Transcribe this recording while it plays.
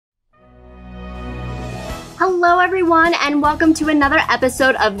Hello everyone and welcome to another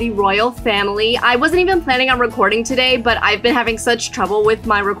episode of the Royal Family. I wasn't even planning on recording today, but I've been having such trouble with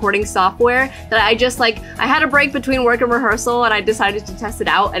my recording software that I had a break between work and rehearsal and I decided to test it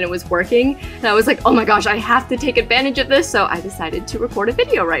out and it was working. And I was like, oh my gosh, I have to take advantage of this, so I decided to record a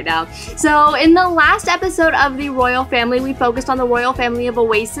video right now. So in the last episode of the Royal Family, we focused on the Royal Family of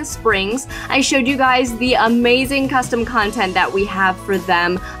Oasis Springs. I showed you guys the amazing custom content that we have for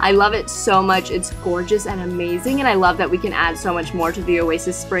them. I love it so much. It's gorgeous and amazing, and I love that we can add so much more to the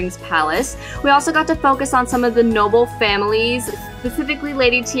Oasis Springs Palace. We also got to focus on some of the noble families, specifically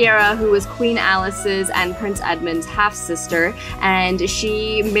Lady Tiara, who was Queen Alice's and Prince Edmund's half-sister, and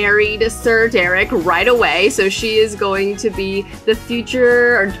she married Sir Derek right away, so she is going to be the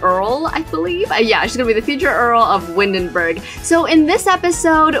future Earl, I believe? Yeah, she's going to be the future Earl of Windenburg. So in this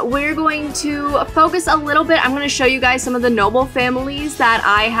episode, we're going to focus a little bit. I'm going to show you guys some of the noble families that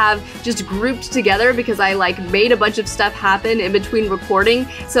I have just grouped together because I made a bunch of stuff happen in between recording.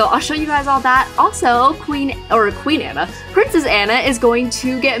 So I'll show you guys all that. Also, Princess Anna is going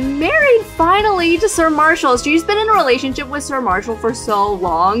to get married finally to Sir Marshall. She's been in a relationship with Sir Marshall for so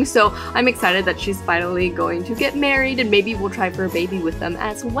long, so I'm excited that she's finally going to get married, and maybe we'll try for a baby with them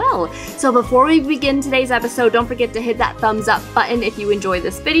as well. So before we begin today's episode, don't forget to hit that thumbs up button if you enjoy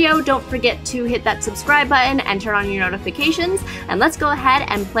this video. Don't forget to hit that subscribe button and turn on your notifications, and let's go ahead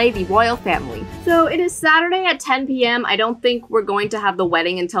and play the Royal Family. So it is Saturday at 10 p.m. I don't think we're going to have the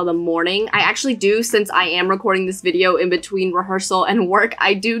wedding until the morning. I actually do, since I am recording this video in between rehearsal and work,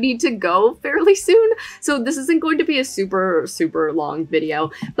 I do need to go fairly soon. So this isn't going to be a super long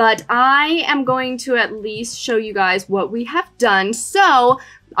video, but I am going to at least show you guys what we have done. So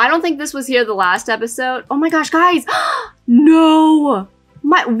I don't think this was here the last episode. Oh my gosh, guys. No.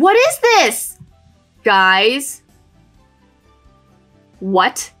 What is this? Guys.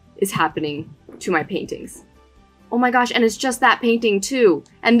 What is happening to my paintings? Oh my gosh, and it's just that painting too.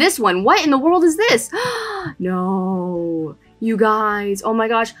 And this one, what in the world is this? No, you guys, oh my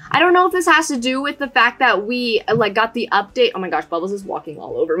gosh. I don't know if this has to do with the fact that we got the update. Oh my gosh, Bubbles is walking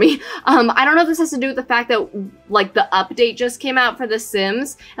all over me. I don't know if this has to do with the fact that the update just came out for The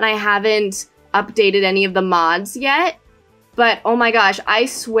Sims and I haven't updated any of the mods yet. But oh my gosh, I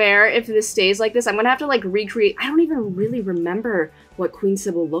swear if this stays like this, I'm gonna have to recreate. I don't even really remember what Queen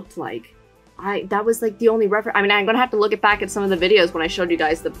Sybil looked like. That was the only reference. I mean, I'm gonna have to look back at some of the videos when I showed you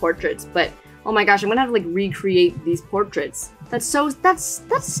guys the portraits, but oh my gosh, I'm gonna have to recreate these portraits. That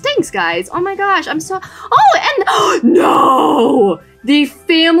stinks, guys. Oh my gosh, no! The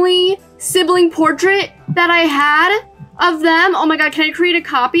family sibling portrait that I had of them. Oh my god, can I create a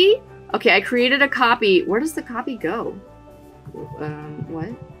copy? Okay, I created a copy. Where does the copy go? What?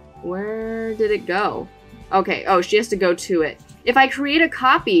 Where did it go? Okay, oh, she has to go to it. If I create a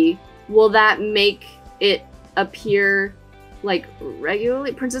copy, will that make it appear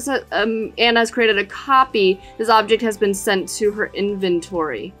regularly? Princess Anna has created a copy. This object has been sent to her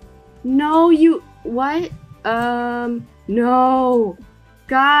inventory. No, what? No.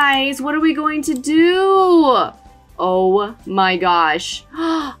 Guys, what are we going to do? Oh my gosh.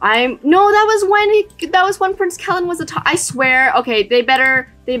 No, that was when Prince Kellen was I swear. Okay, they better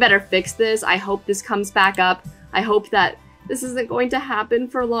fix this. I hope this comes back up. I hope that this isn't going to happen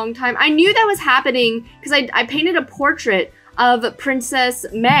for a long time. I knew that was happening because I painted a portrait of Princess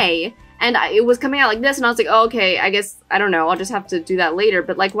May and it was coming out like this and I was like, oh, okay, I guess, I don't know, I'll just have to do that later.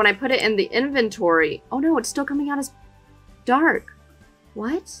 But when I put it in the inventory, oh no, it's still coming out as dark.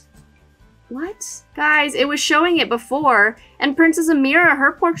 What? What? Guys, it was showing it before, and Princess Amira,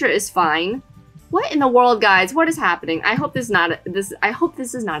 her portrait is fine. What in the world, guys? What is happening? I hope this is not a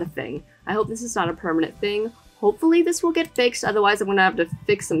thing. I hope this is not a permanent thing. Hopefully this will get fixed, otherwise I'm gonna have to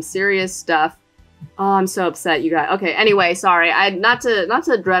fix some serious stuff. Oh, I'm so upset, you guys. Okay, anyway, sorry. Not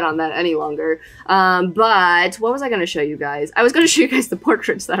to dread on that any longer. But what was I gonna show you guys? I was gonna show you guys the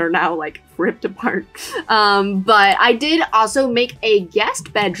portraits that are now ripped apart. But I did also make a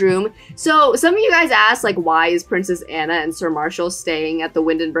guest bedroom. So some of you guys asked why is Princess Anna and Sir Marshall staying at the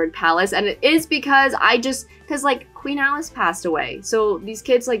Windenburg Palace? And it is because Queen Alice passed away. So these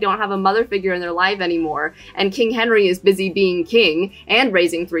kids don't have a mother figure in their life anymore. And King Henry is busy being king and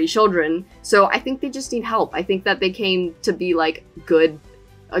raising 3 children. So I think they just need help. I think that they came to be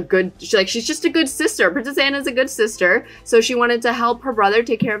she's just a good sister. Princess Anna's a good sister. So she wanted to help her brother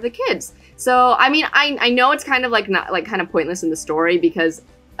take care of the kids. So, I mean, I know it's kind of kind of pointless in the story because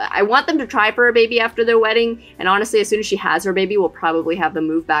I want them to try for a baby after their wedding. And honestly, as soon as she has her baby, we'll probably have them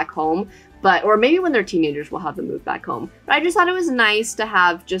move back home. But, or maybe when they're teenagers, we'll have them move back home. But I just thought it was nice to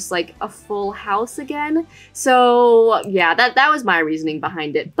have just like a full house again. So yeah, that was my reasoning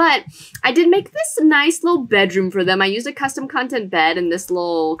behind it. But I did make this nice little bedroom for them. I used a custom content bed, and this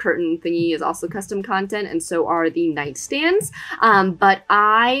little curtain thingy is also custom content, and so are the nightstands. But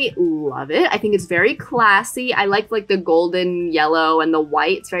I love it. I think it's very classy. I like the golden yellow and the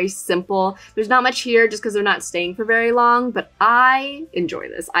white. It's very simple. There's not much here just because they're not staying for very long, but I enjoy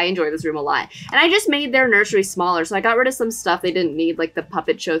this. I enjoy this room a lot. And I just made their nursery smaller, so I got rid of some stuff they didn't need, like the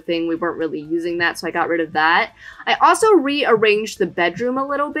puppet show thing. We weren't really using that, so I got rid of that. I also rearranged the bedroom a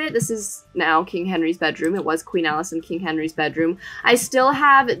little bit. This is now King Henry's bedroom. It was Queen Alice and King Henry's bedroom. I still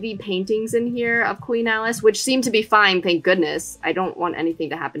have the paintings in here of Queen Alice, which seem to be fine, thank goodness. I don't want anything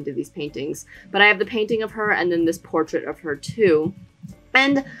to happen to these paintings. But I have the painting of her and then this portrait of her too.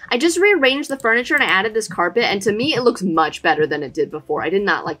 And I just rearranged the furniture and I added this carpet, and to me it looks much better than it did before. I did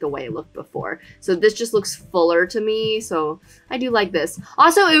not like the way it looked before. So this just looks fuller to me, so I do like this.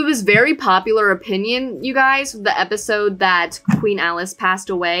 Also, it was very popular opinion, you guys, the episode that Queen Alice passed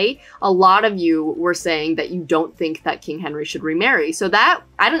away. A lot of you were saying that you don't think that King Henry should remarry. So that,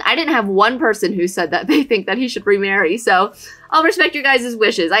 I didn't have one person who said that they think that he should remarry, so I'll respect your guys'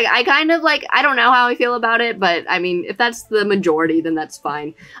 wishes. I kind of like, I don't know how I feel about it, but I mean, if that's the majority, then that's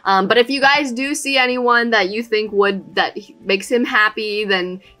fine. But if you guys do see anyone that you think that makes him happy,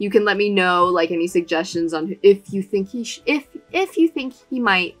 then you can let me know, like, any suggestions on if you think if you think he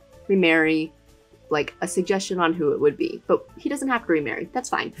might remarry, like a suggestion on who it would be, but he doesn't have to remarry. That's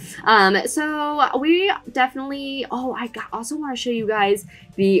fine. So we definitely, I also want to show you guys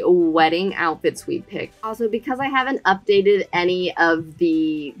the wedding outfits we picked. Also, because I haven't updated any of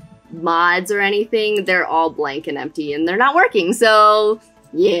the mods or anything, they're all blank and empty and they're not working. So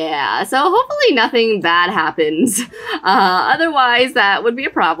yeah, so hopefully nothing bad happens. Otherwise, that would be a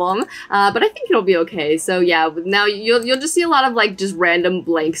problem. But I think it'll be okay. So yeah, now you'll just see a lot of like just random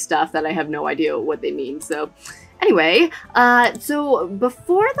blank stuff that I have no idea what they mean. So anyway, so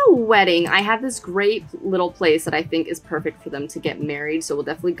before the wedding, I have this great little place that I think is perfect for them to get married. So we'll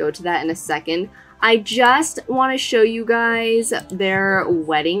definitely go to that in a second. I just want to show you guys their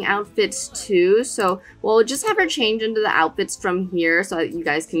wedding outfits too. So we'll just have her change into the outfits from here so that you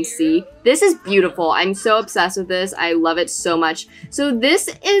guys can see. This is beautiful. I'm so obsessed with this. I love it so much. So this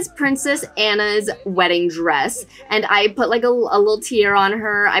is Princess Anna's wedding dress. And I put like a little tiara on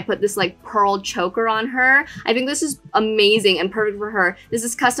her. I put this like pearl choker on her. I think this is amazing and perfect for her. This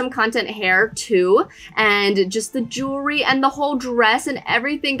is custom content hair too. And just the jewelry and the whole dress and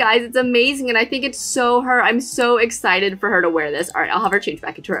everything, guys. It's amazing. And I think it's so her. I'm so excited for her to wear this. All right, I'll have her change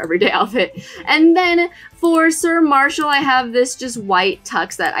back into her everyday outfit. And then for Sir Marshall, I have this just white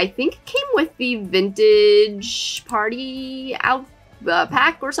tux that I think came with the vintage party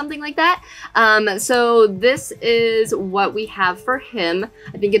pack or something like that. So this is what we have for him.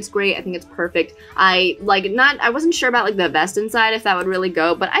 I think it's great. I think it's perfect. I wasn't sure about like the vest inside, if that would really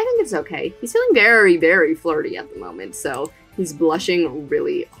go, but I think it's okay. He's feeling very, very flirty at the moment, so he's blushing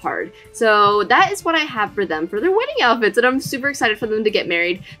really hard. So that is what I have for them for their wedding outfits, and I'm super excited for them to get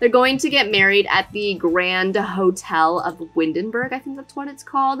married. They're going to get married at the Grand Hotel of Windenburg. I think that's what it's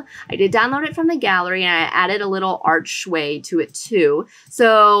called. I did download it from the gallery, and I added a little archway to it too.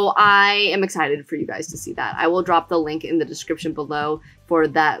 So I am excited for you guys to see that. I will drop the link in the description below for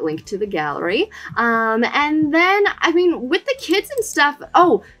that link to the gallery. And then, I mean, with the kids and stuff,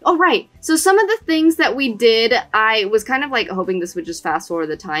 oh, right. So some of the things that we did, I was kind of like hoping this would just fast forward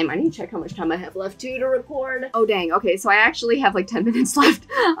the time. I need to check how much time I have left to record. Oh, dang. Okay, so I actually have like 10 minutes left.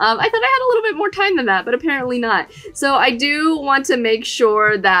 I thought I had a little bit more time than that, but apparently not. So I do want to make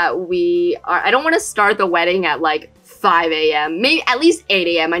sure that I don't want to start the wedding at like 5 a.m. maybe at least 8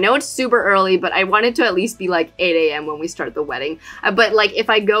 a.m. I know it's super early, but I wanted to at least be like 8 a.m. when we start the wedding. But like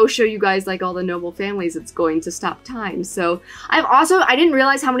if I go show you guys like all the noble families, it's going to stop time. So I didn't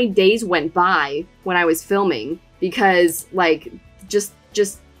realize how many days went by when I was filming, because like just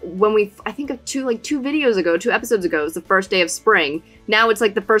when I think of two episodes ago, it was the first day of spring. Now it's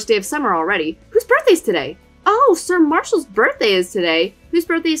like the first day of summer already. Whose birthday's today? Oh, Sir Marshall's birthday is today. Whose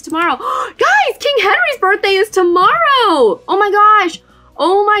birthday is tomorrow? Guys, King Henry's birthday is tomorrow! Oh my gosh!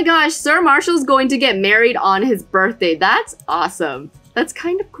 Oh my gosh, Sir Marshall's going to get married on his birthday. That's awesome. That's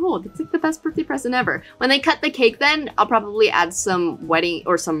kind of cool. That's like the best birthday present ever. When they cut the cake then, I'll probably add some wedding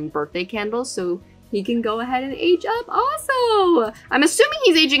or some birthday candles so he can go ahead and age up also. I'm assuming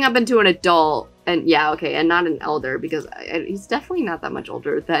he's aging up into an adult And yeah, okay, and not an elder because he's definitely not that much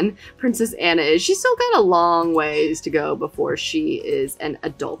older than Princess Anna is. She's still got a long ways to go before she is an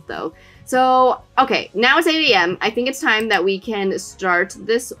adult though. So, okay, now it's 8 a.m. I think it's time that we can start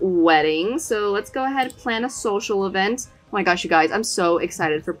this wedding. So let's go ahead and plan a social event. Oh my gosh, you guys, I'm so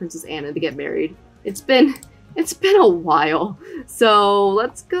excited for Princess Anna to get married. It's been a while. So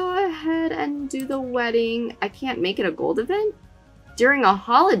let's go ahead and do the wedding. I can't make it a gold event during a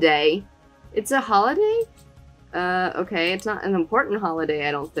holiday. It's a holiday? Okay, it's not an important holiday,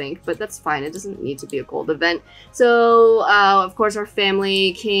 I don't think, but that's fine. It doesn't need to be a gold event. So, of course, our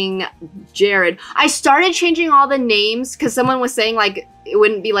family, King Jared. I started changing all the names because someone was saying, like, it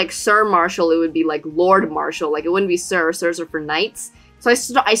wouldn't be like Sir Marshall, it would be like Lord Marshall. Like, it wouldn't be Sir. Sirs are for knights. So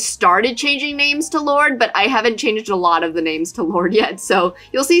I started changing names to Lord, but I haven't changed a lot of the names to Lord yet. So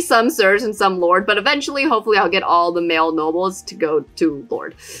you'll see some Sirs and some Lord, but eventually, hopefully, I'll get all the male nobles to go to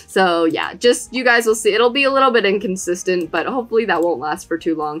Lord. So yeah, just you guys will see. It'll be a little bit inconsistent, but hopefully that won't last for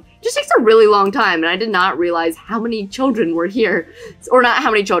too long. It just takes a really long time, and I did not realize how many children were here. Or not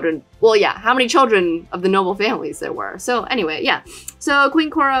how many children. Well, yeah, how many children of the noble families there were. So anyway, yeah. So Queen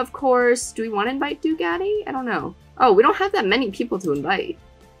Cora, of course. Do we want to invite Duke Addy? I don't know. Oh, we don't have that many people to invite.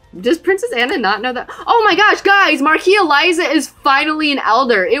 Does Princess Anna not know that? Oh my gosh, guys! Marquis Eliza is finally an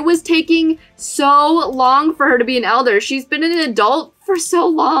elder. It was taking so long for her to be an elder. She's been an adult for so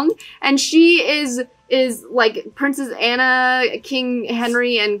long, and she is like Princess Anna, King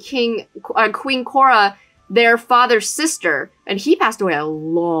Henry, and Queen Cora, their father's sister. And he passed away a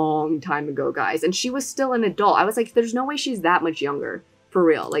long time ago, guys. And she was still an adult. I was like, there's no way she's that much younger. For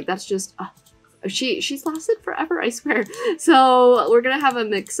real. Like, that's just... She's lasted forever, I swear. So we're gonna have a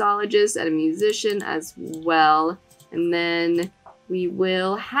mixologist and a musician as well. And then we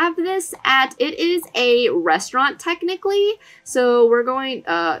will have this at, it is a restaurant technically. So we're going,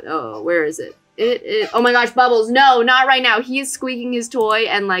 oh, where is it? It is, oh my gosh, Bubbles, no, not right now. He is squeaking his toy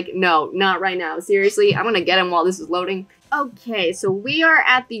and like, no, not right now. Seriously, I'm gonna get him while this is loading. Okay, so we are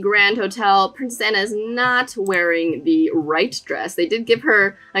at the Grand Hotel. Princess Anna is not wearing the right dress. They did give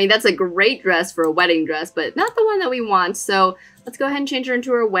her, I mean, that's a great dress for a wedding dress, but not the one that we want. So let's go ahead and change her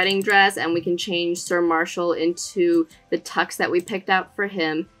into her wedding dress, and we can change Sir Marshall into the tux that we picked out for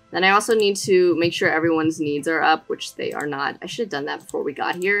him. Then I also need to make sure everyone's needs are up, which they are not. I should have done that before we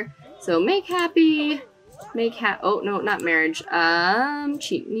got here. So make happy, oh no, not marriage.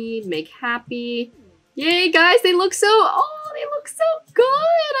 Cheap need, make happy. Yay, guys, they look so good.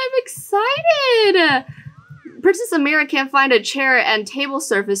 I'm excited. Princess Amira can't find a chair and table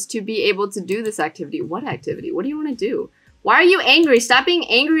surface to be able to do this activity. What activity? What do you want to do? Why are you angry? Stop being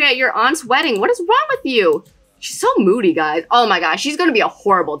angry at your aunt's wedding. What is wrong with you? She's so moody, guys. Oh my gosh, she's gonna be a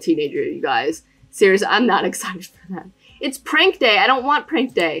horrible teenager, you guys. Seriously, I'm not excited for that. It's prank day. I don't want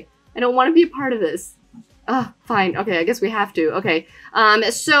prank day. I don't want to be a part of this. Fine. Okay, I guess we have to. Okay.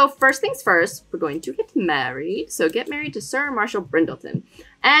 So first things first, we're going to get married. So get married to Sir Marshall Brindleton.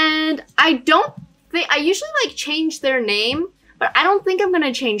 And I usually like change their name, but I don't think I'm going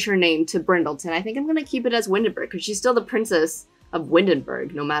to change her name to Brindleton. I think I'm going to keep it as Windenburg because she's still the princess of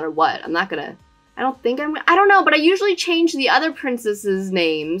Windenburg no matter what. I don't know, but I usually change the other princesses'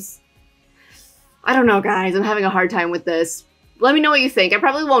 names. I don't know, guys. I'm having a hard time with this. Let me know what you think. I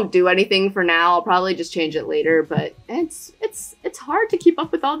probably won't do anything for now. I'll probably just change it later, but it's hard to keep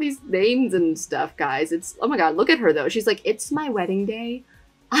up with all these names and stuff, guys. Oh my god, look at her though. She's like, it's my wedding day.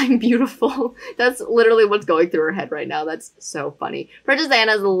 I'm beautiful. That's literally what's going through her head right now. That's so funny. Princess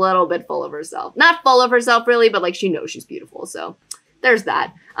Anna's a little bit full of herself. Not full of herself really, but like she knows she's beautiful, so there's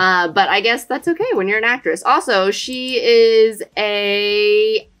that. But I guess that's okay when you're an actress. Also, she is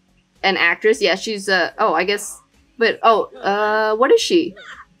an actress. Yeah, she's oh, I guess. But, what is she?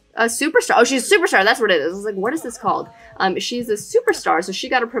 A superstar. Oh, she's a superstar. That's what it is. I was like, what is this called? She's a superstar, so she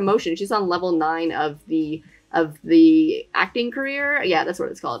got a promotion. She's on level 9 of the acting career. Yeah, that's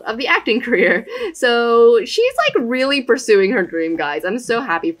what it's called. Of the acting career. So she's like really pursuing her dream, guys. I'm so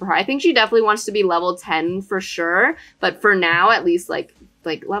happy for her. I think she definitely wants to be level 10 for sure. But for now, at least like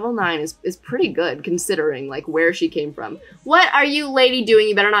level 9 is pretty good considering like where she came from. What are you lady doing?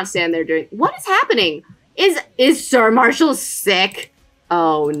 You better not stand there doing. What is happening? Is Sir Marshall sick?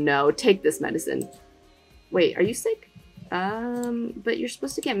 Oh no, take this medicine. Wait, are you sick? But you're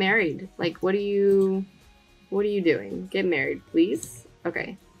supposed to get married. Like, what are you doing? Get married, please.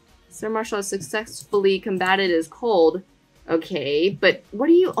 Okay. Sir Marshall has successfully combated his cold. Okay, but what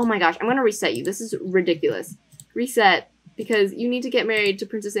are you? Oh my gosh, I'm gonna reset you. This is ridiculous. Reset, because you need to get married to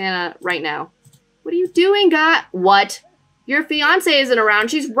Princess Anna right now. What are you doing, God? What? Your fiance isn't around.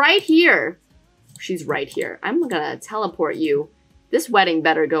 She's right here. She's right here. I'm gonna teleport you. This wedding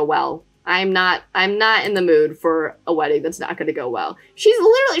better go well. I'm not in the mood for a wedding that's not gonna go well. She's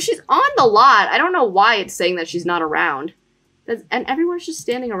on the lot. I don't know why it's saying that she's not around. And everyone's just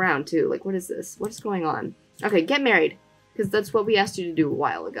standing around too. Like, what is this? What's going on? Okay, get married. Because that's what we asked you to do a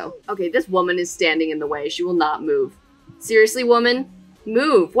while ago. Okay, this woman is standing in the way. She will not move. Seriously, woman?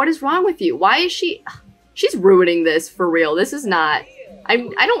 Move. What is wrong with you? Why is she... She's ruining this for real. This is not... I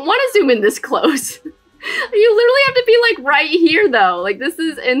don't want to zoom in this close. You literally have to be, like, right here, though. Like, this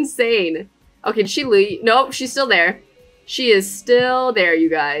is insane. Okay, did she leave? Nope, she's still there. She is still there, you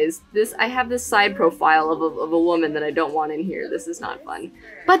guys. I have this side profile of a woman that I don't want in here. This is not fun.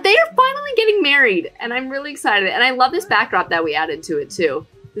 But they are finally getting married, and I'm really excited. And I love this backdrop that we added to it, too.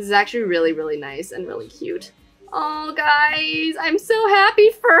 This is actually really, really nice and really cute. Oh, guys, I'm so happy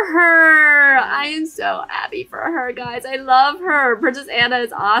for her. I am so happy for her, guys. I love her. Princess Anna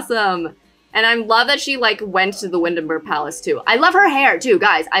is awesome. And I love that she, like, went to the Windenburg Palace, too. I love her hair, too,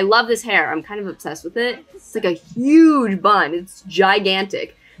 guys. I love this hair. I'm kind of obsessed with it. It's like a huge bun. It's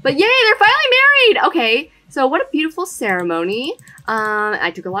gigantic. But yay, they're finally married! Okay, so what a beautiful ceremony. I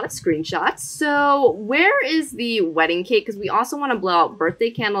took a lot of screenshots. So where is the wedding cake? Because we also want to blow out birthday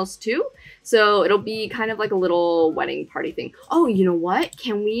candles, too. So it'll be kind of like a little wedding party thing. Oh, you know what?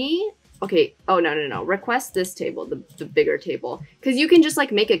 Can we... Okay, oh, no. Request this table, the bigger table. Because you can just,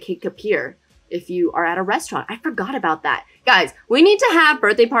 like, make a cake appear if you are at a restaurant. I forgot about that. Guys, we need to have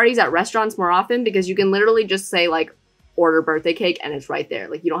birthday parties at restaurants more often because you can literally just say, like, order birthday cake and it's right there.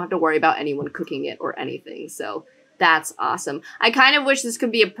 Like, you don't have to worry about anyone cooking it or anything. So that's awesome. I kind of wish this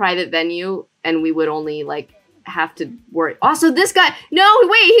could be a private venue and we would only, like, have to worry. Also, this guy, no,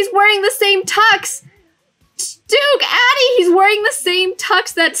 wait, he's wearing the same tux. Duke, Addie, he's wearing the same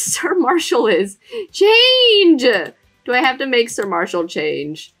tux that Sir Marshall is. Change! Do I have to make Sir Marshall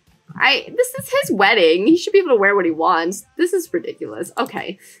change? This is his wedding. He should be able to wear what he wants. This is ridiculous.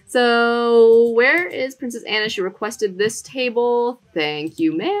 Okay, so where is Princess Anna? She requested this table. Thank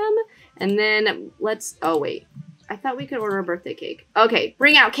you, ma'am. And then let's, oh wait. I thought we could order a birthday cake. Okay,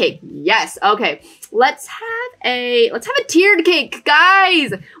 bring out cake. Yes, okay. Let's have a tiered cake,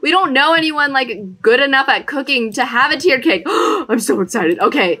 guys. We don't know anyone like good enough at cooking to have a tiered cake. I'm so excited.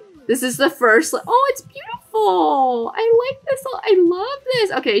 Okay, this is the first, oh, it's beautiful. I like this, I love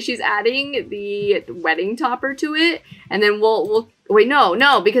this. Okay, she's adding the wedding topper to it. And then we'll wait,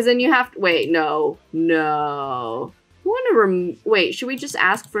 no, because then you have to, wait, no. Wait, should we just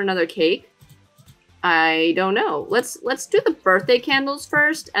ask for another cake? I don't know. Let's do the birthday candles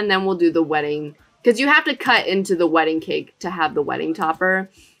first, and then we'll do the wedding. Because you have to cut into the wedding cake to have the wedding topper.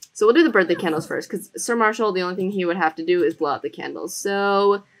 So we'll do the birthday candles first, because Sir Marshall, the only thing he would have to do is blow out the candles.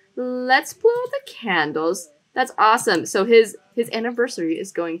 So let's blow out the candles. That's awesome. So his anniversary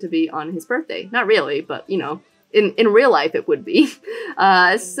is going to be on his birthday. Not really, but, you know, in real life it would be.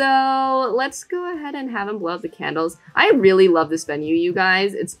 So let's go ahead and have him blow out the candles. I really love this venue, you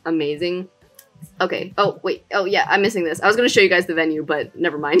guys. It's amazing. Okay, oh, wait, oh yeah, I'm missing this. I was gonna show you guys the venue, but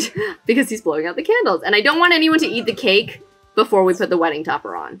never mind, because he's blowing out the candles. And I don't want anyone to eat the cake before we put the wedding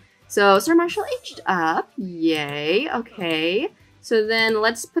topper on. So, Sir Marshall aged up, yay, okay. So then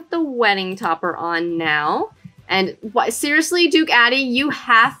let's put the wedding topper on now. And what, seriously, Duke Addie,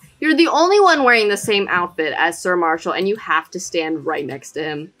 you're the only one wearing the same outfit as Sir Marshall, and you have to stand right next to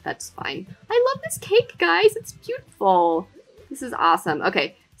him. That's fine. I love this cake, guys, it's beautiful. This is awesome,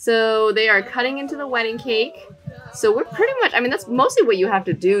 okay. So they are cutting into the wedding cake. So we're pretty much, I mean, that's mostly what you have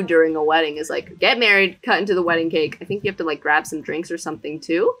to do during a wedding is like get married, cut into the wedding cake. I think you have to like grab some drinks or something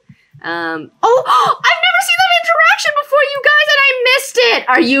too. Oh, I've never seen that interaction before, you guys, and I missed it.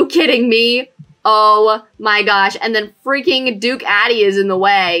 Are you kidding me? Oh my gosh. And then freaking Duke Addie is in the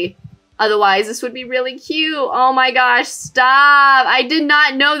way. Otherwise, this would be really cute. Oh my gosh, stop. I did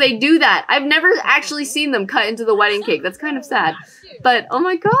not know they do that. I've never actually seen them cut into the wedding cake. That's kind of sad. But oh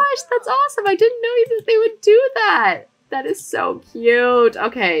my gosh, that's awesome. I didn't know that they would do that. That is so cute.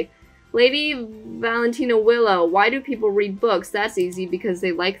 Okay, Lady Valentina Willow. Why do people read books? That's easy, because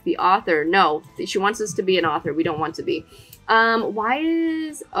they like the author. No, she wants us to be an author. We don't want to be. Why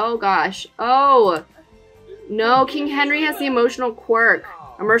is, oh gosh. Oh, no, King Henry has the emotional quirk.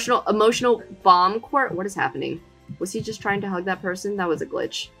 Emotional bomb quirk? What is happening? Was he just trying to hug that person? That was a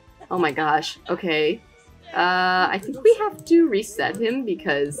glitch. Oh my gosh. Okay. I think we have to reset him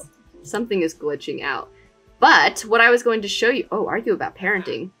because something is glitching out. But what I was going to show you, oh, argue about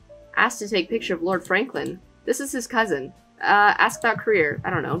parenting. Asked to take picture of Lord Franklin. This is his cousin. Ask about career.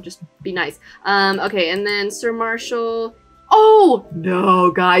 I don't know, just be nice. Okay, and then Sir Marshall. Oh, no,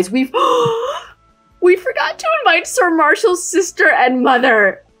 guys, we forgot to invite Sir Marshall's sister and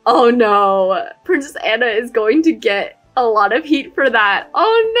mother. Oh no, Princess Anna is going to get a lot of heat for that.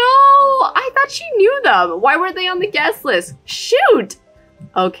 Oh no! I thought she knew them. Why weren't they on the guest list? Shoot!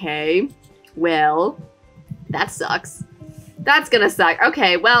 Okay, well, that sucks. That's gonna suck.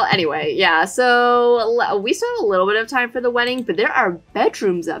 Okay, well, anyway, yeah, so we still have a little bit of time for the wedding, but there are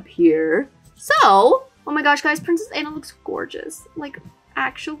bedrooms up here. So, oh my gosh, guys, Princess Anna looks gorgeous. Like,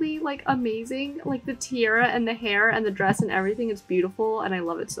 actually, like, amazing. Like, the tiara and the hair and the dress and everything, it's beautiful, and I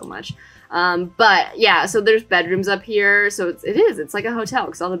love it so much. But, yeah, so there's bedrooms up here, so it's like a hotel,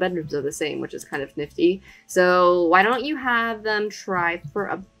 because all the bedrooms are the same, which is kind of nifty. So, why don't you have them try for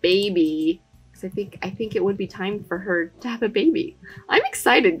a baby? I think it would be time for her to have a baby. I'm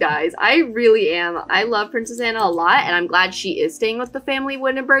excited, guys. I really am. I love Princess Anna a lot, and I'm glad she is staying with the family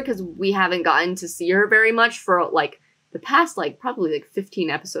Windenburg because we haven't gotten to see her very much for like the past probably 15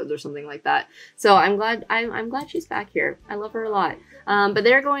 episodes or something like that. So I'm glad she's back here. I love her a lot. But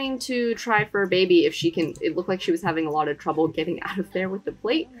they're going to try for a baby if she can. It looked like she was having a lot of trouble getting out of there with the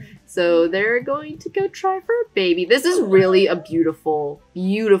plate. So they're going to go try for a baby. This is really a beautiful,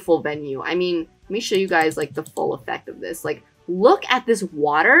 beautiful venue. I mean, let me show you guys like the full effect of this. Like, look at this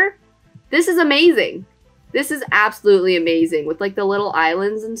water. This is amazing. This is absolutely amazing with like the little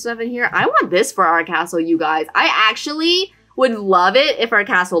islands and stuff in here. I want this for our castle, you guys. I actually would love it if our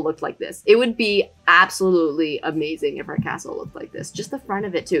castle looked like this. It would be absolutely amazing if our castle looked like this. Just the front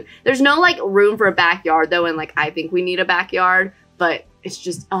of it too. There's no like room for a backyard though, and like I think we need a backyard, but it's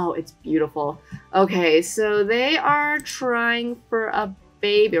just, oh, it's beautiful. Okay, so they are trying for a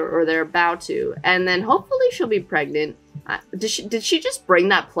baby, or they're about to, and then hopefully she'll be pregnant. Did she just bring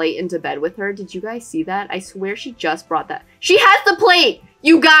that plate into bed with her? Did you guys see that? I swear she just brought that. She has the plate!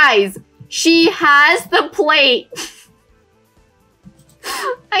 You guys! She has the plate!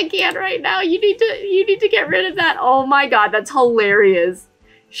 I can't right now. You need to get rid of that. Oh my god, that's hilarious.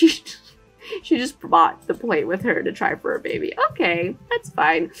 She just brought the plate with her to try for a baby. Okay, that's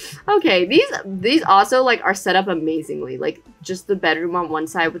fine. Okay, these also like are set up amazingly. Like just the bedroom on one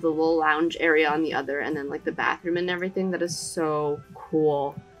side with a little lounge area on the other, and then like the bathroom and everything. That is so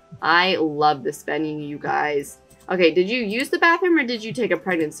cool. I love this venue, you guys. Okay, did you use the bathroom or did you take a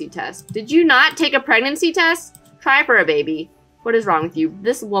pregnancy test? Did you not take a pregnancy test? Try for a baby. What is wrong with you?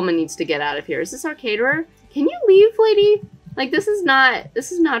 This woman needs to get out of here. Is this our caterer? Can you leave, lady? Like, this is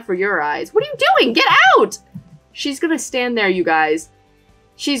not for your eyes. What are you doing? Get out! She's gonna stand there, you guys.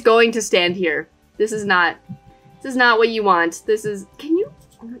 She's going to stand here. This is not what you want. This is,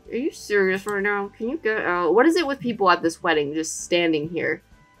 are you serious right now? Can you get out? What is it with people at this wedding just standing here?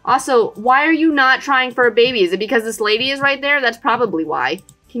 Also, why are you not trying for a baby? Is it because this lady is right there? That's probably why.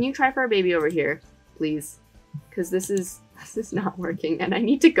 Can you try for a baby over here, please? Because this is not working, and I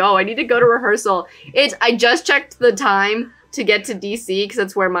need to go. I need to go to rehearsal. I just checked the time to get to DC because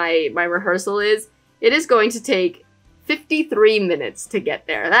that's where my rehearsal is. It is going to take 53 minutes to get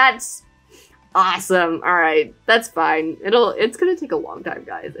there. That's awesome. All right, that's fine. It's gonna take a long time,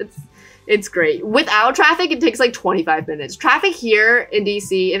 guys. It's great. Without traffic, it takes like 25 minutes. Traffic here in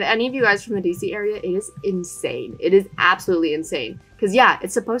DC, if any of you guys from the DC area, it is insane. It is absolutely insane. Because yeah,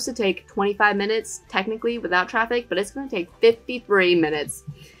 it's supposed to take 25 minutes technically without traffic, but it's gonna take 53 minutes.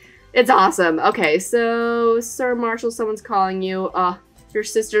 It's awesome. Okay, so Sir Marshall, someone's calling you. Your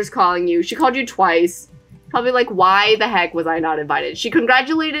sister's calling you. She called you twice. Probably like, why the heck was I not invited? She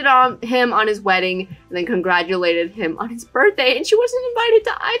congratulated him on his wedding and then congratulated him on his birthday, and she wasn't invited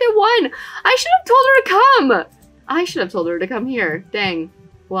to either one. I should have told her to come. I should have told her to come here. Dang.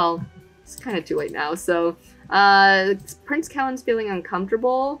 Well, it's kind of too late now. So, Prince Kellen's feeling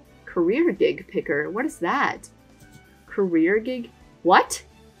uncomfortable. Career gig picker. What is that? Career gig? What?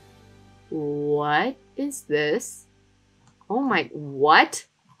 What is this? Oh my, what?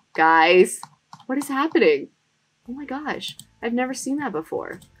 Guys, what is happening? Oh my gosh, I've never seen that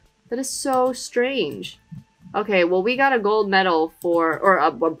before. That is so strange. Okay, well, we got a gold medal or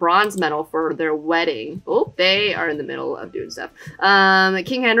a bronze medal for their wedding. Oh, they are in the middle of doing stuff.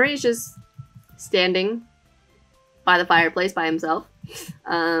 King Henry is just standing by the fireplace by himself.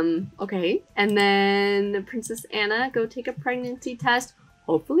 Okay, and then Princess Anna, go take a pregnancy test.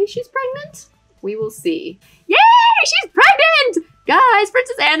 Hopefully she's pregnant. We will see. Yay! She's pregnant! Guys,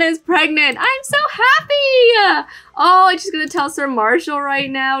 Princess Anna is pregnant. I'm so happy! Oh, and she's gonna tell Sir Marshall right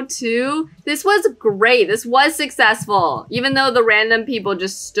now, too. This was great. This was successful. Even though the random people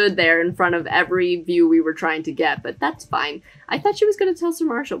just stood there in front of every view we were trying to get, but that's fine. I thought she was gonna tell Sir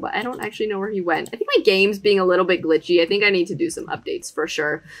Marshall, but I don't actually know where he went. I think my game's being a little bit glitchy. I think I need to do some updates for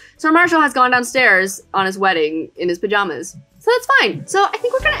sure. Sir Marshall has gone downstairs on his wedding in his pajamas. So that's fine. So I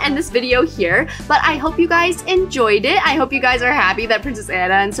think we're gonna end this video here, but I hope you guys enjoyed it. I hope you guys are happy that Princess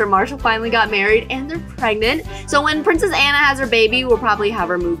Anna and Sir Marshall finally got married and they're pregnant. So when Princess Anna has her baby, we'll probably have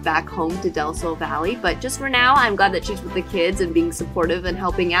her move back home to Del Sol Valley. But just for now, I'm glad that she's with the kids and being supportive and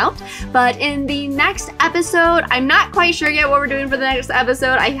helping out. But in the next episode, I'm not quite sure yet what we're doing for the next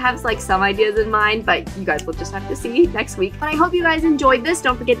episode. I have like some ideas in mind, but you guys will just have to see next week. But I hope you guys enjoyed this.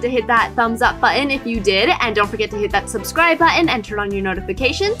 Don't forget to hit that thumbs up button if you did, and don't forget to hit that subscribe button and turn on your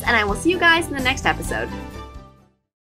notifications, and I will see you guys in the next episode.